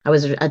I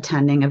was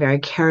attending a very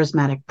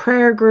charismatic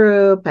prayer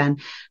group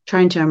and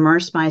trying to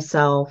immerse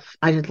myself.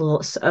 I did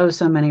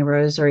so many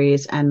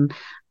rosaries and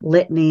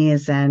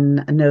litanies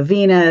and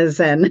novenas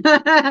and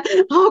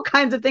all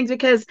kinds of things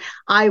because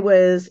I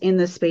was in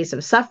the space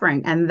of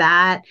suffering. And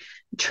that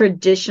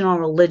traditional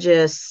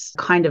religious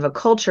kind of a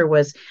culture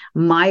was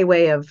my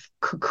way of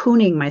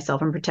cocooning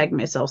myself and protecting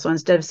myself. So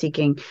instead of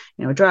seeking,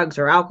 drugs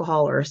or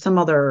alcohol or some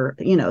other,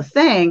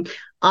 thing,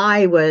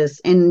 I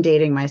was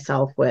inundating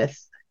myself with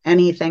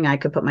anything I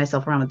could put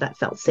myself around with that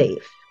felt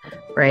safe,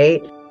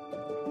 right?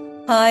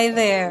 Hi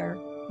there.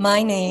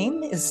 My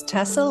name is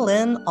Tessa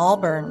Lynn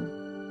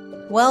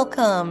Alburn.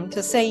 Welcome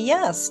to Say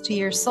Yes to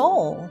Your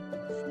Soul.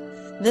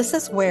 This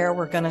is where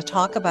we're going to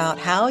talk about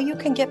how you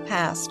can get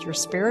past your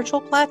spiritual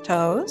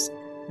plateaus,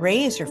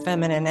 raise your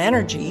feminine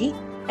energy,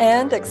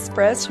 and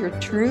express your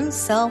true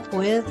self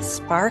with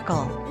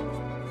sparkle.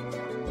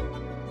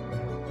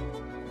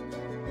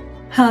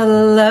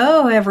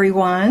 Hello,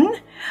 everyone.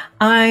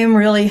 I'm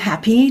really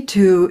happy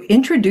to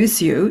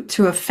introduce you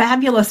to a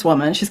fabulous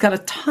woman. She's got a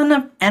ton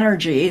of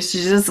energy.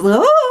 She's just,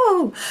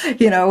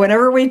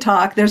 whenever we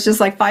talk, there's just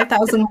like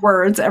 5,000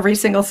 words every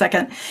single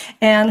second.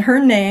 And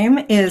her name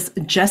is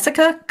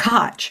Jessica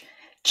Koch.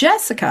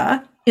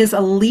 Jessica is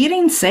a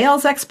leading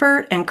sales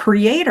expert and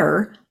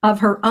creator of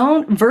her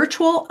own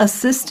virtual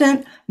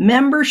assistant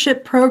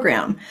membership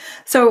program.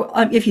 So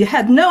if you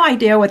had no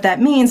idea what that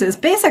means, is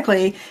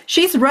basically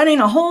she's running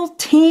a whole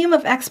team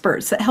of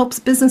experts that helps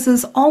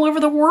businesses all over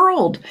the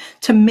world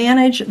to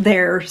manage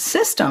their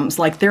systems,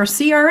 like their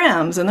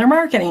CRMs and their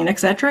marketing, et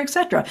cetera, et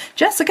cetera.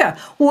 Jessica,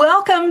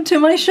 welcome to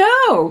my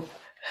show.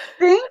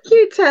 Thank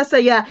you,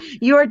 Tessa. Yeah,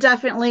 you are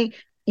definitely...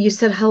 You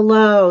said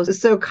hello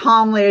so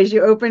calmly as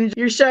you opened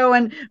your show.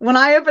 And when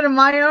I opened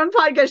my own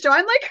podcast show,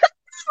 I'm like,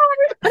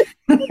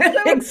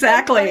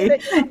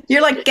 exactly.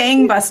 You're like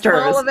gangbusters.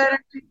 All of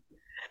energy.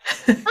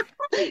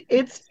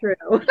 It's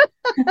true.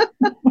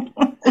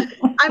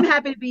 I'm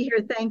happy to be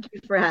here. Thank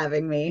you for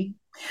having me.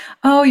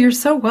 Oh, you're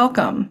so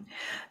welcome.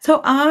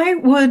 So I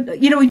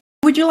would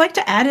you like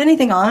to add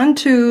anything on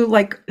to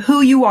like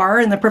who you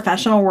are in the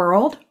professional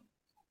world?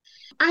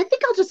 I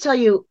think I'll just tell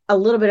you a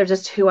little bit of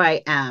just who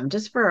I am,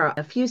 just for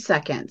a few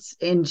seconds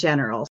in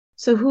general.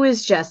 So who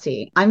is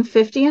Jessie? I'm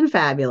 50 and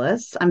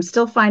fabulous. I'm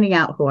still finding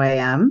out who I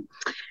am.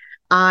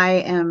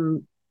 I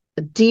am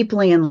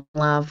deeply in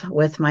love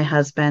with my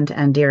husband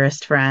and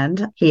dearest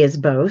friend. He is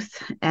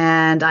both.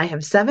 And I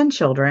have 7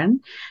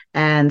 children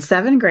and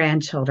 7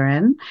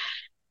 grandchildren.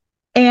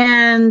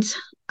 And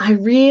I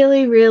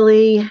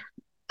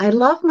I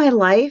love my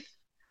life.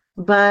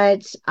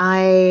 But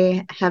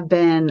I have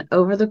been,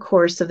 over the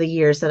course of the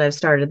years that I've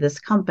started this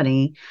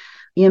company,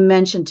 you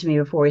mentioned to me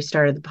before we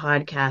started the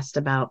podcast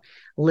about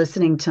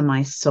listening to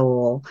my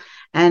soul.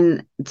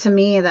 And to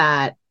me,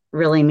 that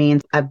really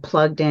means I've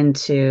plugged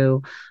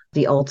into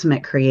the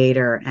ultimate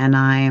creator, and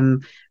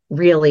I'm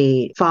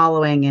really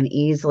following and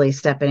easily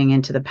stepping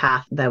into the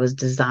path that was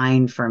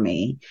designed for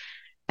me.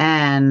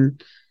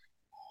 And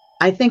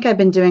I think I've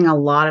been doing a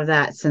lot of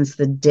that since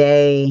the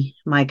day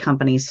my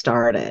company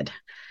started,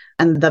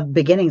 and the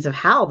beginnings of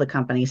how the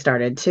company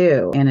started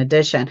too, in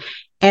addition.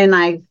 And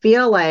I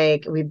feel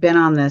like we've been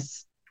on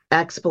this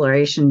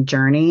exploration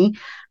journey,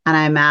 and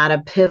I'm at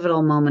a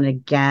pivotal moment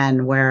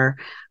again where,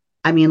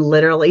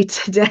 literally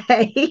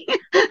today,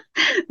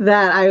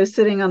 that I was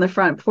sitting on the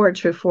front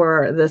porch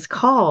before this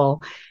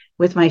call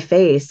with my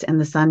face in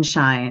the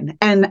sunshine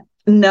and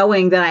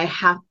knowing that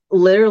I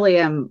literally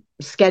am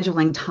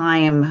scheduling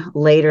time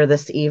later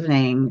this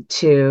evening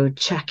to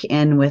check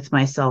in with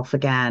myself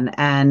again,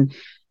 and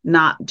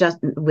not just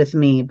with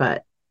me,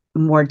 but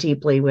more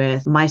deeply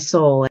with my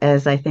soul,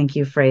 as I think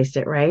you phrased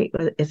it, right?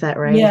 Is that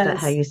right? Yes. Is that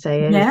how you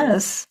say it?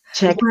 Yes.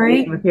 Check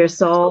in with your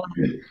soul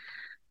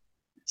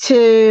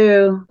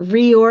to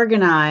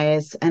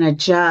reorganize and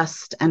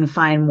adjust and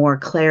find more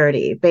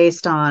clarity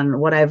based on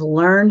what I've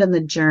learned in the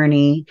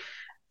journey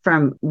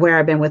from where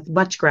I've been, with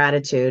much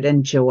gratitude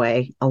and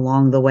joy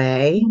along the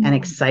way and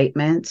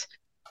excitement.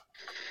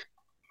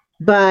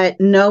 But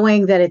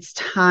knowing that it's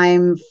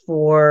time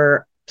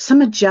for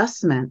some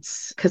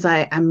adjustments, because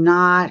I'm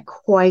not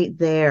quite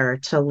there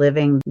to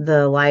living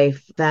the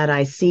life that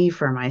I see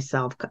for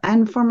myself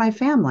and for my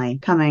family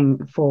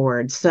coming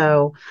forward.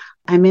 So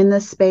I'm in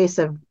this space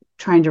of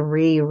trying to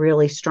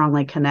really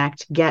strongly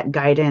connect, get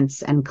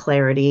guidance and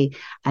clarity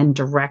and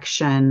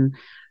direction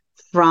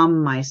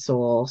from my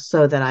soul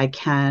so that I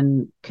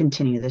can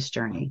continue this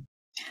journey.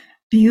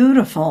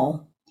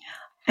 Beautiful.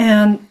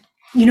 And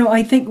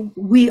I think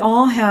we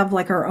all have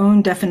like our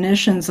own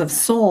definitions of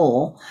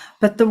soul,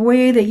 but the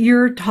way that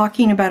you're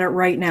talking about it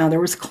right now, there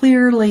was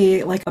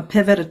clearly like a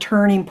pivot, a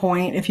turning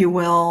point, if you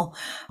will,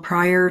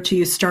 prior to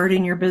you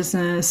starting your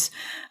business.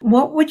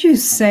 What would you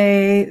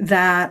say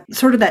that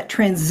sort of that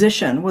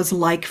transition was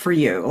like for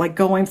you, like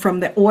going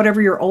from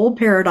whatever your old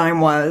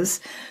paradigm was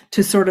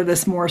to sort of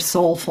this more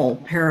soulful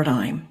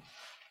paradigm?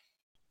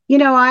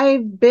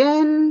 I've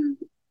been,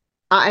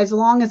 as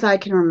long as I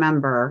can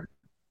remember,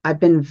 I've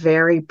been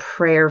very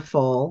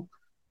prayerful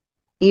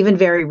even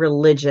very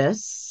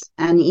religious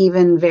and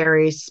even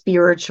very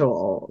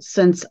spiritual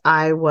since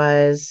I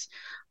was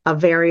a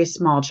very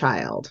small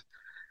child.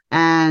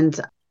 And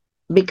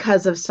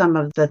because of some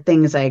of the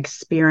things I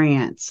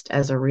experienced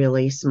as a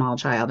really small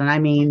child, and I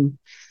mean,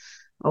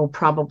 oh,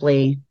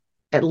 probably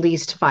at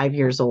least 5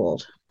 years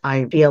old,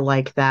 I feel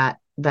like that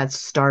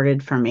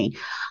started for me.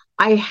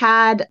 I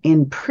had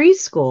in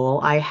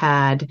preschool, I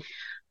had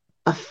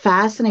a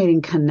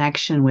fascinating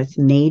connection with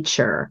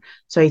nature.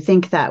 So I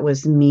think that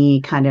was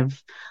me kind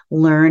of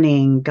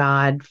learning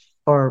God,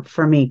 or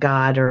for me,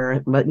 God,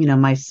 or,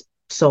 my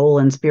soul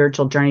and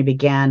spiritual journey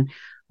began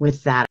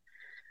with that.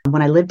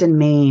 When I lived in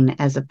Maine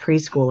as a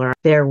preschooler,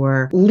 there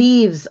were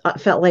leaves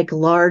felt like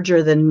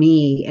larger than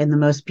me in the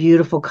most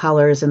beautiful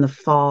colors in the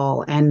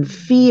fall, and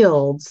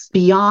fields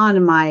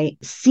beyond my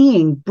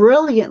seeing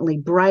brilliantly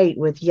bright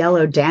with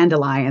yellow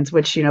dandelions,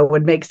 which,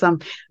 would make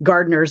some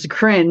gardeners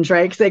cringe,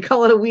 right? Because they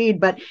call it a weed.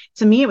 But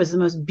to me, it was the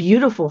most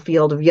beautiful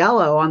field of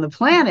yellow on the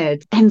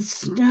planet. And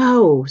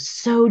snow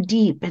so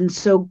deep and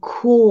so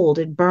cooled,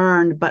 it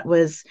burned, but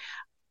was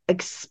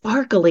like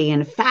sparkly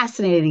and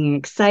fascinating and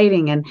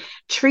exciting, and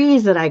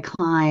trees that I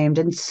climbed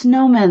and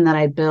snowmen that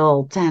I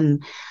built.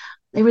 And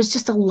there was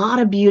just a lot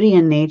of beauty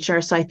in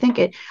nature. So I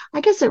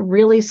guess it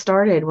really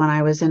started when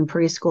I was in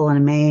preschool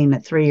in Maine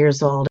at 3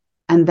 years old.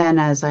 And then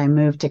as I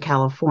moved to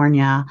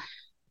California,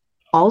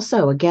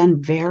 also,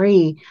 again,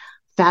 very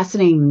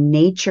fascinating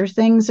nature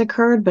things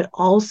occurred, but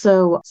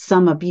also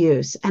some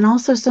abuse, and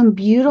also some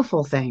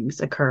beautiful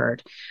things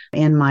occurred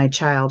in my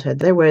childhood.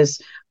 There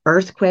was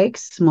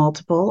earthquakes,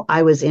 multiple.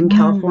 I was in Mm.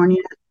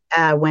 California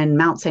when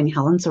Mount St.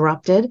 Helens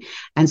erupted.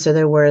 And so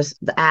there was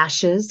the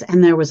ashes,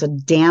 and there was a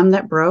dam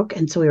that broke.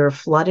 And so we were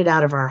flooded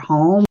out of our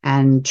home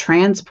and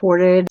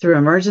transported through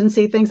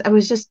emergency things. I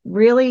was just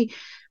really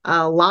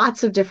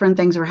lots of different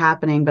things were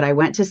happening, but I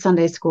went to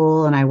Sunday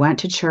school and I went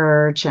to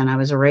church, and I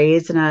was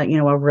raised in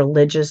a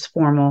religious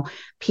formal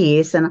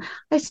piece. And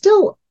I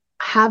still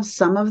have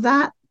some of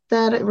that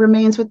it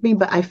remains with me,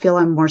 but I feel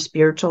I'm more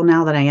spiritual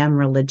now than I am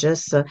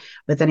religious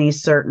with any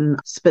certain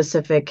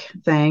specific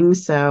thing.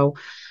 So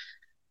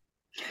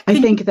I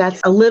Could think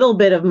that's a little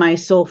bit of my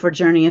soulful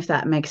journey, if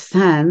that makes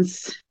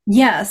sense.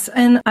 Yes,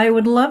 and I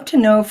would love to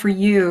know for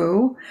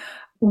you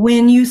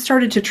when you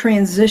started to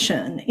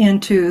transition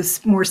into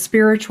more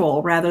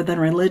spiritual rather than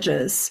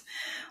religious,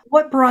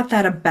 what brought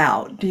that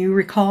about? Do you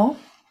recall?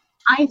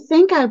 I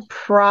think I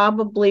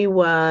probably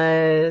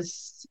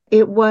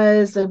it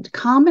was a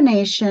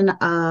combination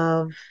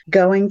of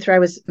going through, I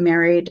was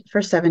married for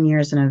 7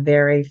 years in a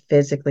very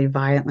physically,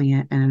 violently,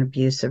 and an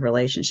abusive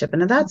relationship.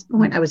 And at that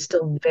point, I was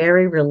still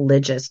very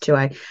religious too.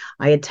 I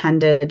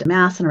attended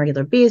mass on a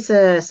regular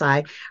basis.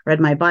 I read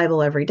my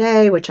Bible every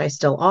day, which I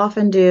still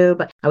often do,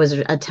 but I was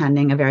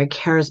attending a very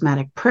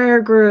charismatic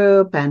prayer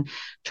group and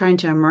trying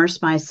to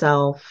immerse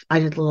myself. I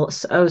did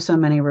so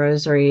many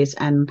rosaries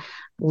and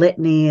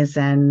litanies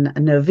and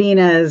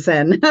novenas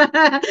and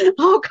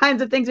all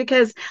kinds of things,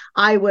 because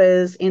I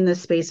was in the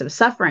space of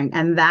suffering.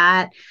 And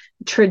that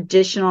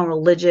traditional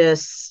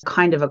religious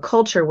kind of a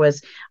culture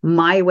was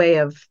my way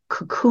of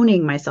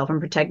cocooning myself and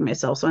protecting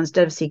myself. So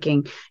instead of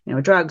seeking,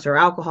 drugs or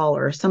alcohol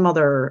or some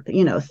other,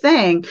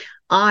 thing,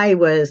 I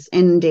was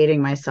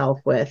inundating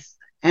myself with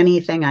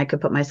anything I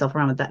could put myself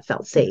around with that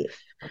felt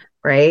safe.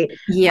 Right.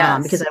 Because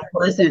Yes. I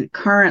wasn't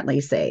currently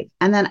safe.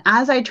 And then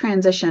as I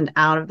transitioned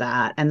out of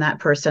that, and that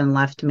person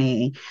left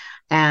me,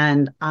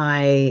 and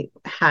I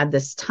had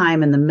this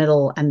time in the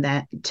middle, and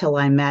that till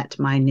I met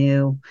my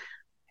new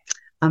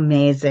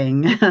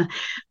amazing,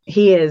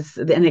 he is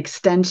an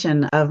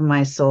extension of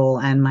my soul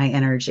and my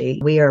energy.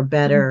 We are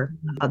better.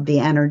 The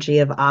energy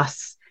of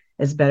us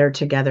is better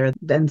together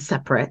than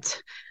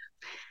separate.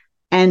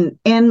 And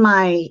in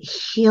my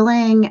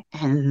healing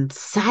and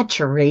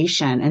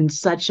saturation and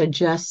such a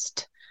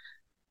just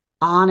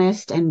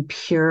honest and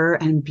pure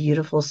and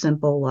beautiful,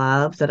 simple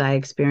love that I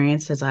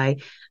experienced as I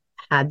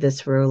had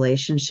this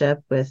relationship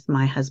with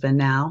my husband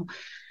now,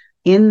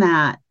 in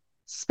that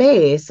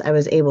space, I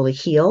was able to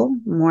heal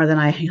more than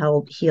I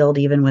healed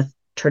even with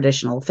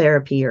traditional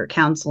therapy or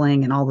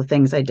counseling and all the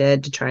things I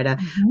did to try to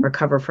Mhm.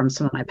 recover from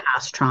some of my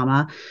past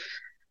trauma.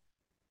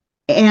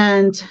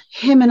 And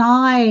him and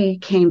I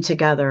came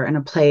together in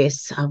a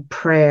place of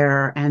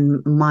prayer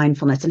and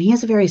mindfulness. And he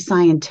has a very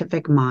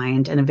scientific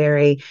mind, and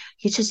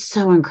he's just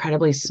so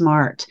incredibly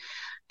smart.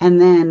 And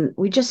then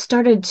we just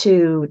started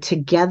to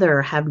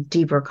together have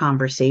deeper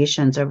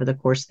conversations over the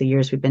course of the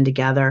years we've been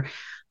together,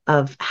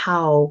 of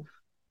how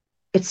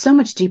it's so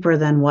much deeper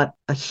than what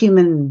a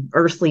human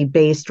earthly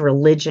based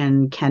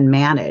religion can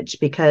manage,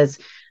 because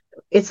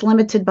it's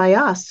limited by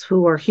us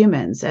who are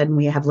humans and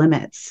we have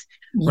limits,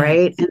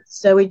 right? Yes. And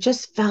so it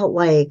just felt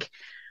like,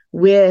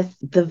 with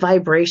the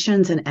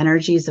vibrations and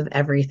energies of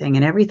everything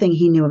and everything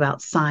he knew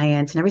about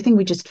science and everything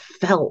we just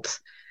felt,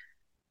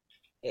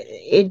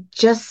 it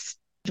just,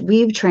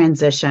 we've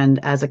transitioned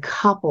as a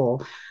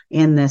couple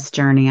in this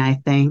journey, I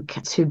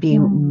think, to be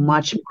Mm.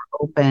 much more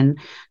open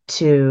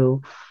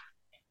to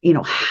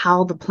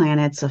how the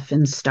planets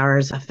and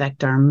stars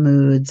affect our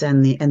moods,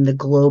 and the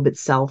globe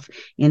itself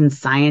in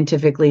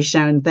scientifically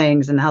shown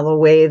things, and how the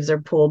waves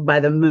are pulled by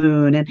the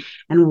moon,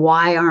 and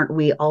why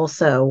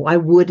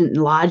wouldn't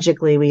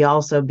logically we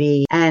also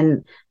be,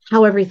 and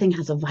how everything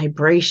has a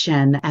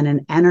vibration and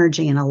an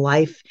energy and a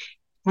life,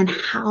 and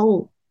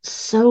how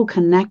so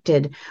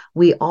connected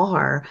we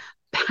are,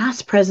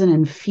 past, present,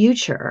 and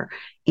future,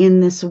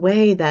 in this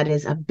way that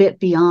is a bit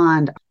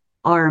beyond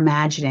our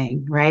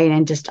imagining, right?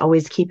 And just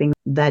always keeping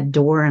that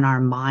door in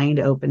our mind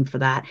open for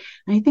that.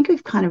 And I think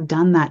we've kind of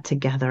done that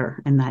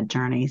together in that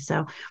journey.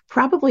 So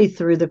probably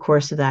through the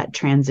course of that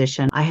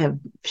transition, I have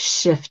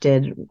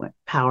shifted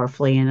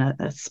powerfully in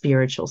a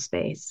spiritual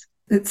space.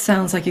 It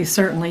sounds like you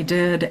certainly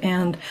did.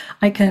 And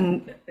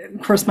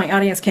of course, my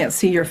audience can't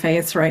see your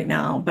face right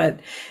now,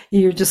 but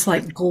you're just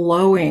like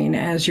glowing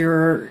as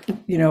you're,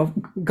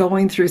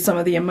 going through some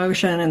of the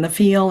emotion and the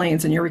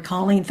feelings, and you're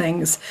recalling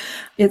things.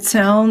 It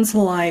sounds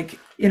like,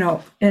 in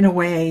a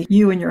way,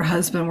 you and your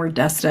husband were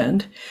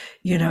destined,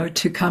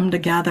 to come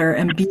together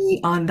and be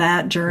on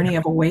that journey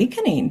of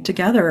awakening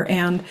together.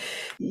 And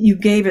you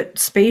gave it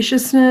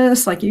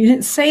spaciousness. Like, you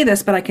didn't say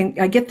this, but I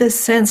get this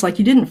sense like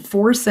you didn't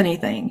force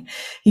anything.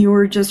 You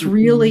were just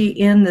really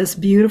in this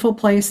beautiful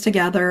place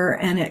together,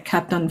 and it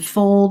kept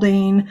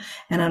unfolding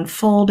and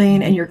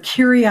unfolding, and your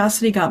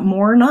curiosity got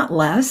more, not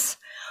less,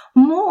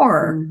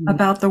 more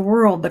about the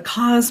world, the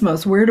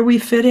cosmos. Where do we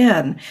fit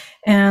in?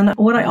 And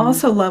what I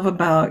also love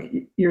about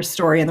your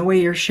story and the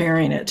way you're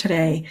sharing it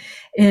today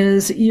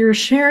is you're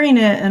sharing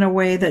it in a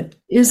way that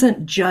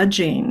isn't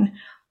judging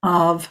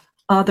of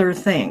other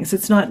things.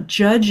 It's not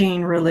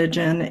judging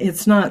religion.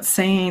 It's not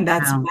saying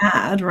that's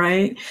bad,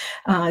 right?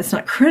 It's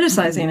not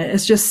criticizing it.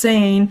 It's just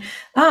saying,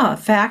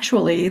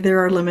 factually,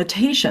 there are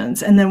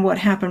limitations. And then what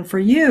happened for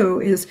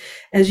you is,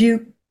 as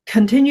you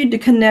continued to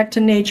connect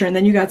to nature, and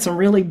then you got some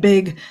really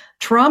big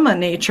trauma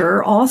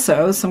nature,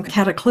 also some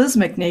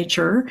cataclysmic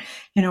nature,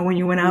 when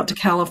you went out to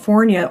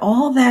California,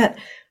 all that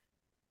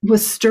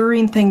was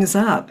stirring things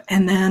up.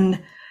 And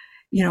then,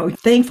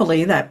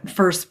 thankfully that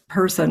first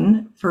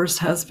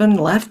husband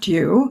left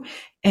you,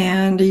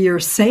 and you're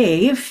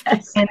safe.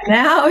 Yes. And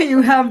now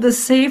you have the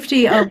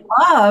safety of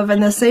love,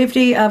 and the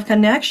safety of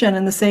connection,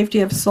 and the safety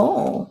of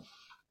soul.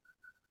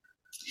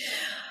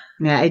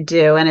 Yeah, I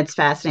do. And it's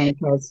fascinating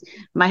because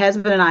my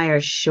husband and I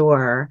are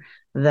sure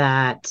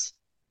that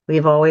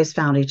we've always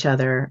found each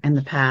other in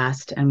the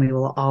past, and we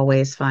will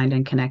always find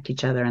and connect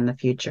each other in the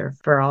future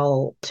for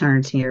all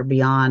eternity or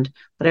beyond,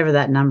 whatever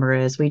that number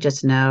is. We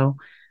just know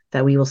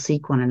that we will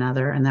seek one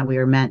another and that we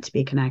are meant to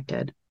be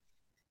connected.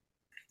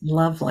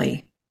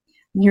 Lovely.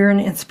 You're an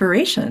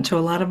inspiration to a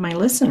lot of my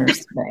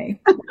listeners today.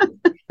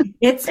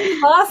 It's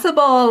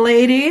possible,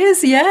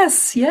 ladies.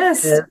 Yes,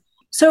 yes. Yeah.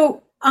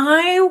 So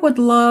I would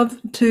love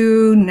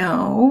to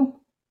know,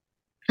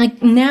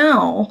 like,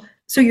 now,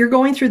 so you're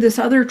going through this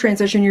other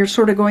transition, you're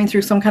sort of going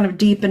through some kind of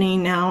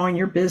deepening now in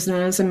your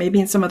business and maybe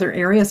in some other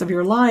areas of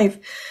your life.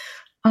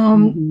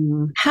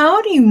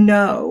 How do you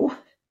know,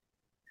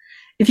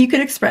 if you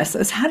could express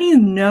this, how do you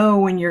know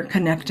when you're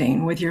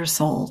connecting with your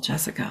soul,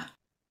 Jessica?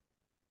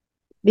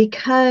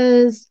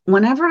 Because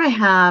whenever I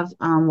have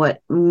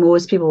what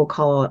most people will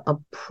call a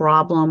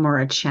problem or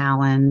a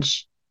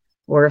challenge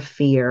or a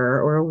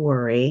fear or a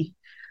worry,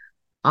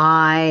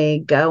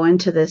 I go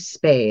into this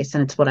space,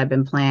 and it's what I've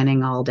been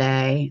planning all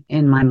day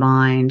in my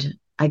mind.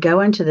 I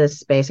go into this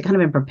space, I kind of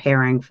been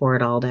preparing for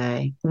it all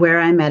day, where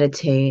I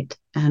meditate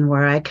and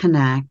where I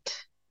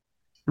connect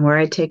and where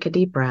I take a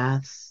deep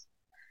breath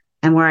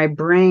and where I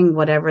bring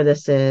whatever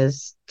this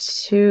is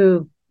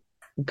to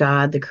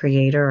God, the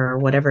creator, or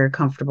whatever you're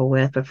comfortable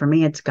with. But for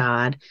me, it's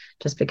God,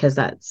 just because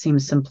that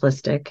seems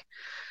simplistic.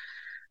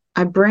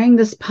 I bring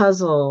this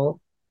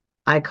puzzle.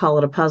 I call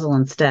it a puzzle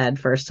instead,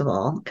 first of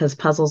all, because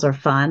puzzles are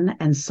fun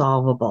and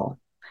solvable.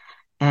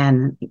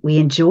 And we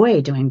enjoy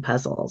doing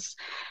puzzles.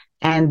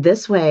 And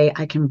this way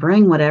I can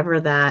bring whatever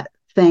that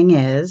thing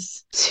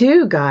is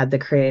to God, the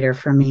creator,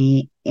 for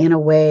me in a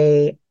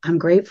way I'm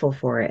grateful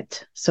for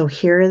it. So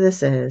here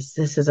this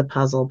is a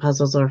puzzle.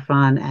 Puzzles are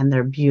fun and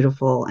they're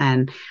beautiful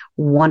and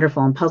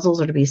wonderful, and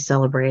puzzles are to be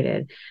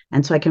celebrated.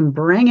 And so I can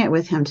bring it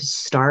with him to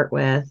start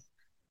with,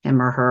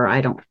 him or her.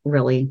 I don't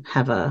really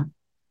have a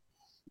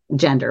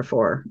gender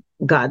for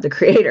God, the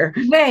creator.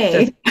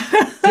 They.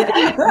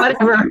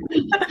 Whatever.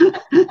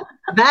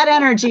 That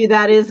energy,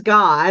 that is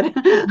God.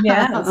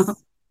 Yes.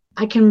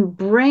 I can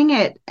bring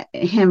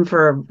him,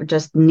 for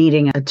just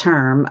needing a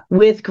term,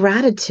 with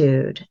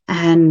gratitude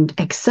and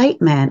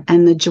excitement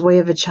and the joy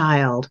of a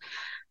child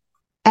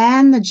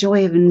and the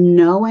joy of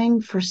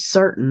knowing for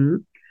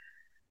certain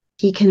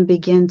he can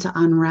begin to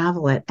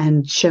unravel it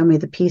and show me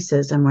the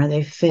pieces and where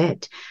they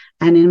fit.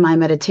 And in my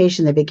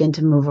meditation, they begin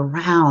to move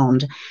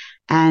around,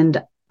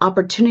 and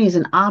opportunities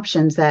and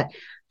options that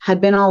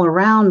had been all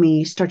around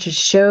me start to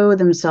show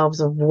themselves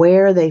of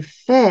where they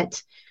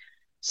fit,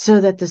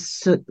 so that the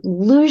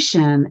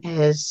solution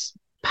is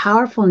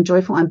powerful and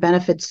joyful and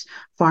benefits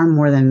far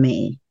more than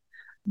me.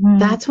 Mm-hmm.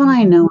 That's when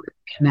I know I'm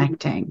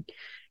connecting,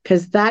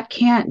 because that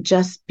can't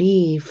just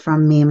be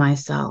from me,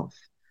 myself.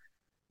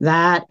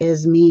 that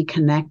is me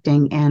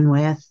connecting in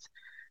with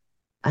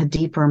a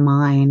deeper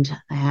mind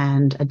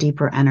and a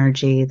deeper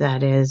energy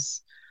that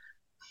is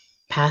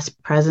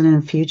past, present,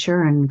 and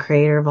future and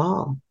creator of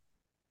all.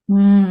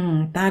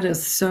 That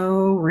is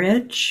so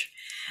rich.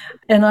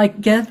 And I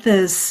get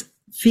this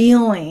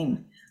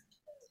feeling,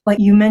 like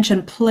you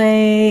mentioned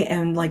play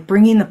and like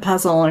bringing the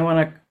puzzle. I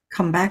want to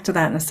come back to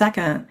that in a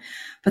second.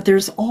 But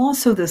there's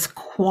also this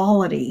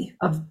quality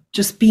of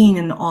just being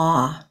in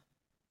awe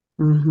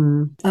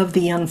of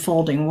the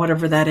unfolding,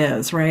 whatever that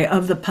is, right?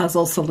 Of the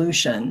puzzle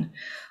solution.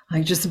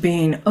 Like just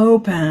being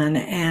open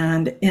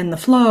and in the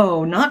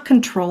flow, not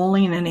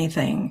controlling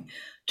anything,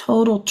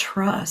 total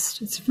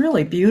trust. It's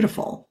really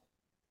beautiful.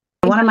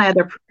 One of my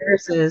other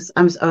prayers is,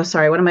 one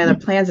of my other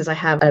plans is I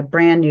have a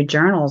brand new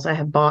journals I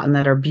have bought and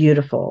that are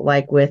beautiful,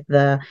 like with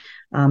the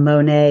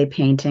Monet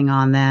painting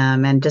on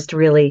them, and just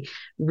really,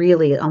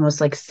 really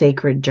almost like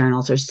sacred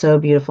journals. They're so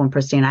beautiful and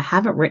pristine. I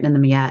haven't written in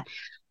them yet.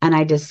 And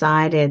I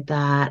decided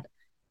that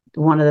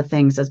one of the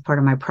things as part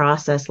of my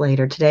process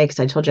later today, because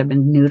I told you I've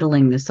been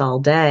noodling this all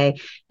day,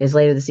 is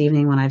later this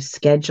evening when I've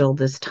scheduled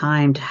this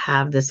time to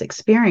have this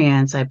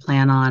experience, I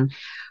plan on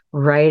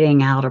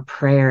writing out a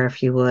prayer,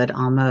 if you would,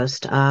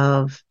 almost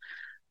of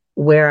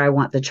where I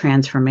want the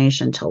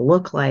transformation to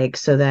look like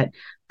so that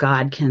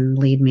God can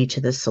lead me to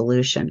the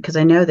solution. Because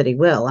I know that he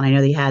will, and I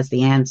know that he has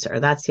the answer.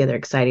 That's the other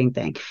exciting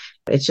thing.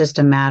 It's just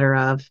a matter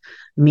of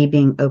me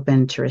being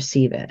open to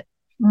receive it.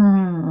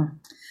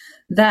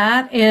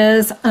 That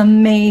is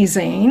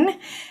amazing.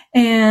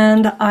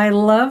 And I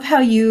love how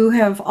you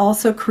have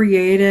also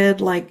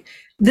created, like,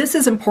 this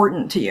is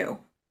important to you.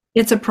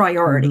 It's a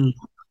priority,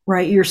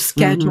 right? You're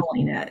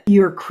scheduling it.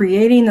 You're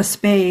creating the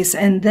space.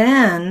 And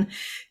then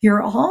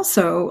you're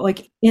also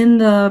like in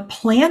the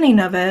planning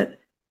of it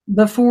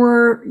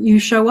before you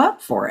show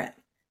up for it,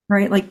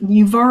 right? Like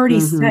you've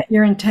already set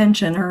your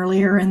intention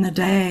earlier in the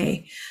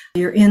day.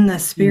 You're in the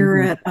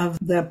spirit of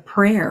the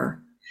prayer,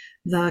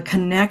 the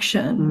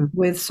connection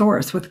with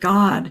source, with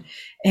God,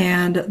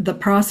 and the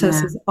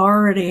process is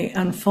already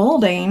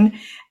unfolding.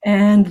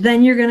 And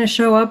then you're going to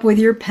show up with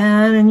your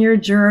pen and your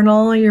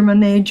journal, your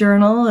Monet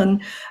journal,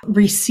 and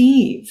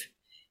receive.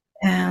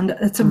 And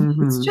it's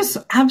just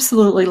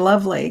absolutely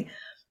lovely.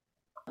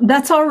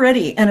 That's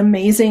already an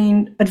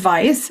amazing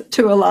advice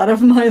to a lot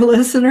of my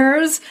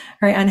listeners,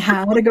 right, on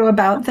how to go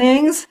about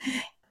things.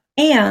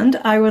 And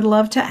I would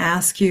love to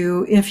ask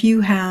you if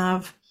you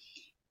have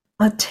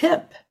a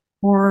tip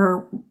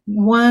or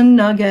one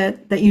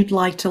nugget that you'd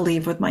like to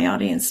leave with my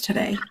audience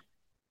today.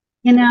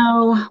 You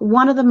know,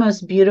 one of the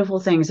most beautiful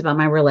things about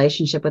my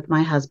relationship with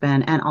my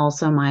husband, and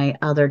also my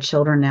other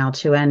children now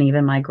too, and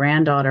even my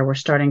granddaughter, we're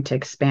starting to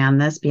expand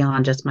this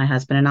beyond just my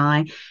husband and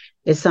I,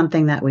 is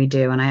something that we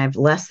do. And I have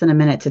less than a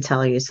minute to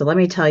tell you. So let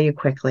me tell you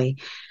quickly.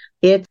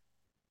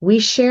 We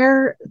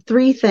share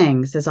 3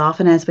 things as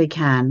often as we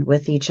can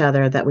with each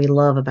other that we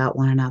love about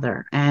one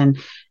another. And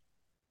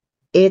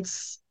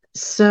it's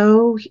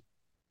such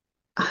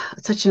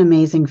an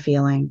amazing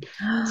feeling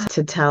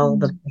to tell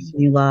the person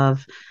you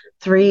love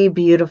 3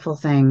 beautiful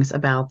things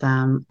about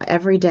them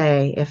every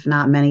day, if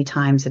not many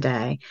times a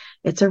day.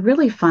 It's a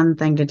really fun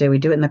thing to do. We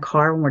do it in the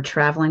car when we're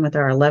traveling with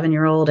our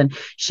 11-year-old, and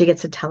she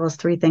gets to tell us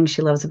 3 things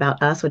she loves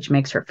about us, which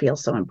makes her feel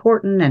so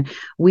important. And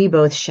we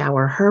both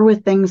shower her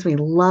with things we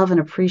love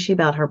and appreciate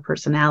about her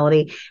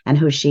personality and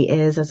who she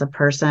is as a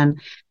person.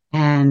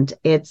 And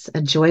it's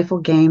a joyful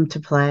game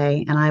to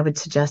play. And I would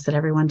suggest that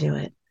everyone do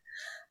it.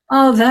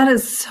 Oh, that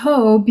is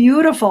so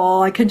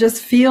beautiful. I could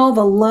just feel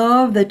the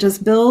love that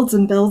just builds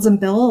and builds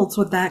and builds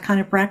with that kind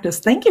of practice.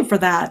 Thank you for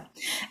that.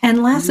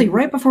 And lastly,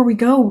 right before we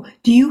go,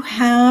 do you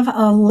have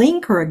a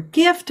link or a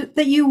gift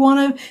that you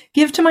want to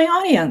give to my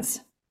audience?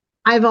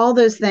 I have all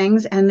those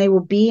things, and they will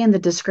be in the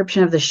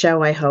description of the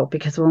show, I hope,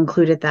 because we'll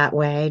include it that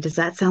way. Does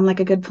that sound like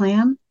a good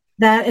plan?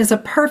 That is a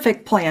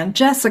perfect plan.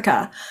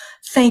 Jessica,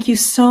 thank you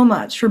so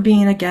much for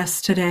being a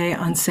guest today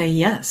on Say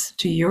Yes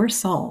to Your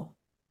Soul.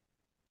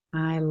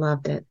 I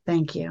loved it.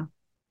 Thank you.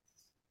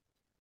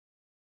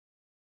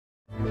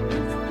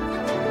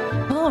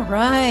 All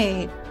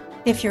right.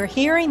 If you're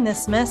hearing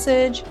this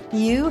message,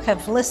 you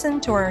have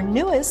listened to our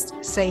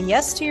newest Say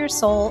Yes to Your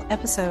Soul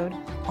episode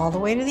all the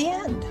way to the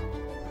end.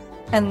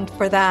 And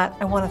for that,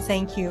 I want to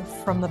thank you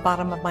from the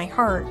bottom of my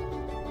heart.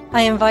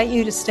 I invite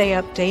you to stay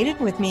updated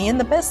with me, and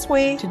the best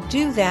way to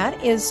do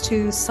that is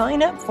to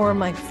sign up for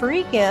my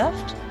free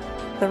gift,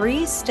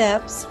 3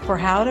 Steps for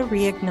How to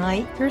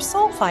Reignite Your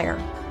Soul Fire.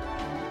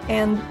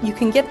 And you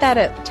can get that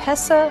at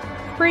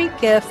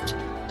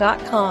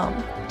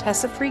tessafreegift.com,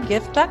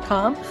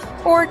 tessafreegift.com,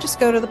 or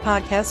just go to the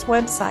podcast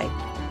website,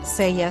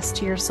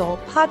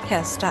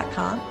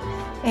 sayyesToYourSoulPodcast.com,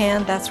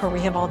 and that's where we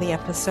have all the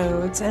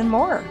episodes and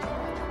more.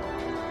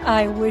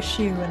 I wish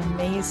you an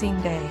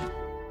amazing day.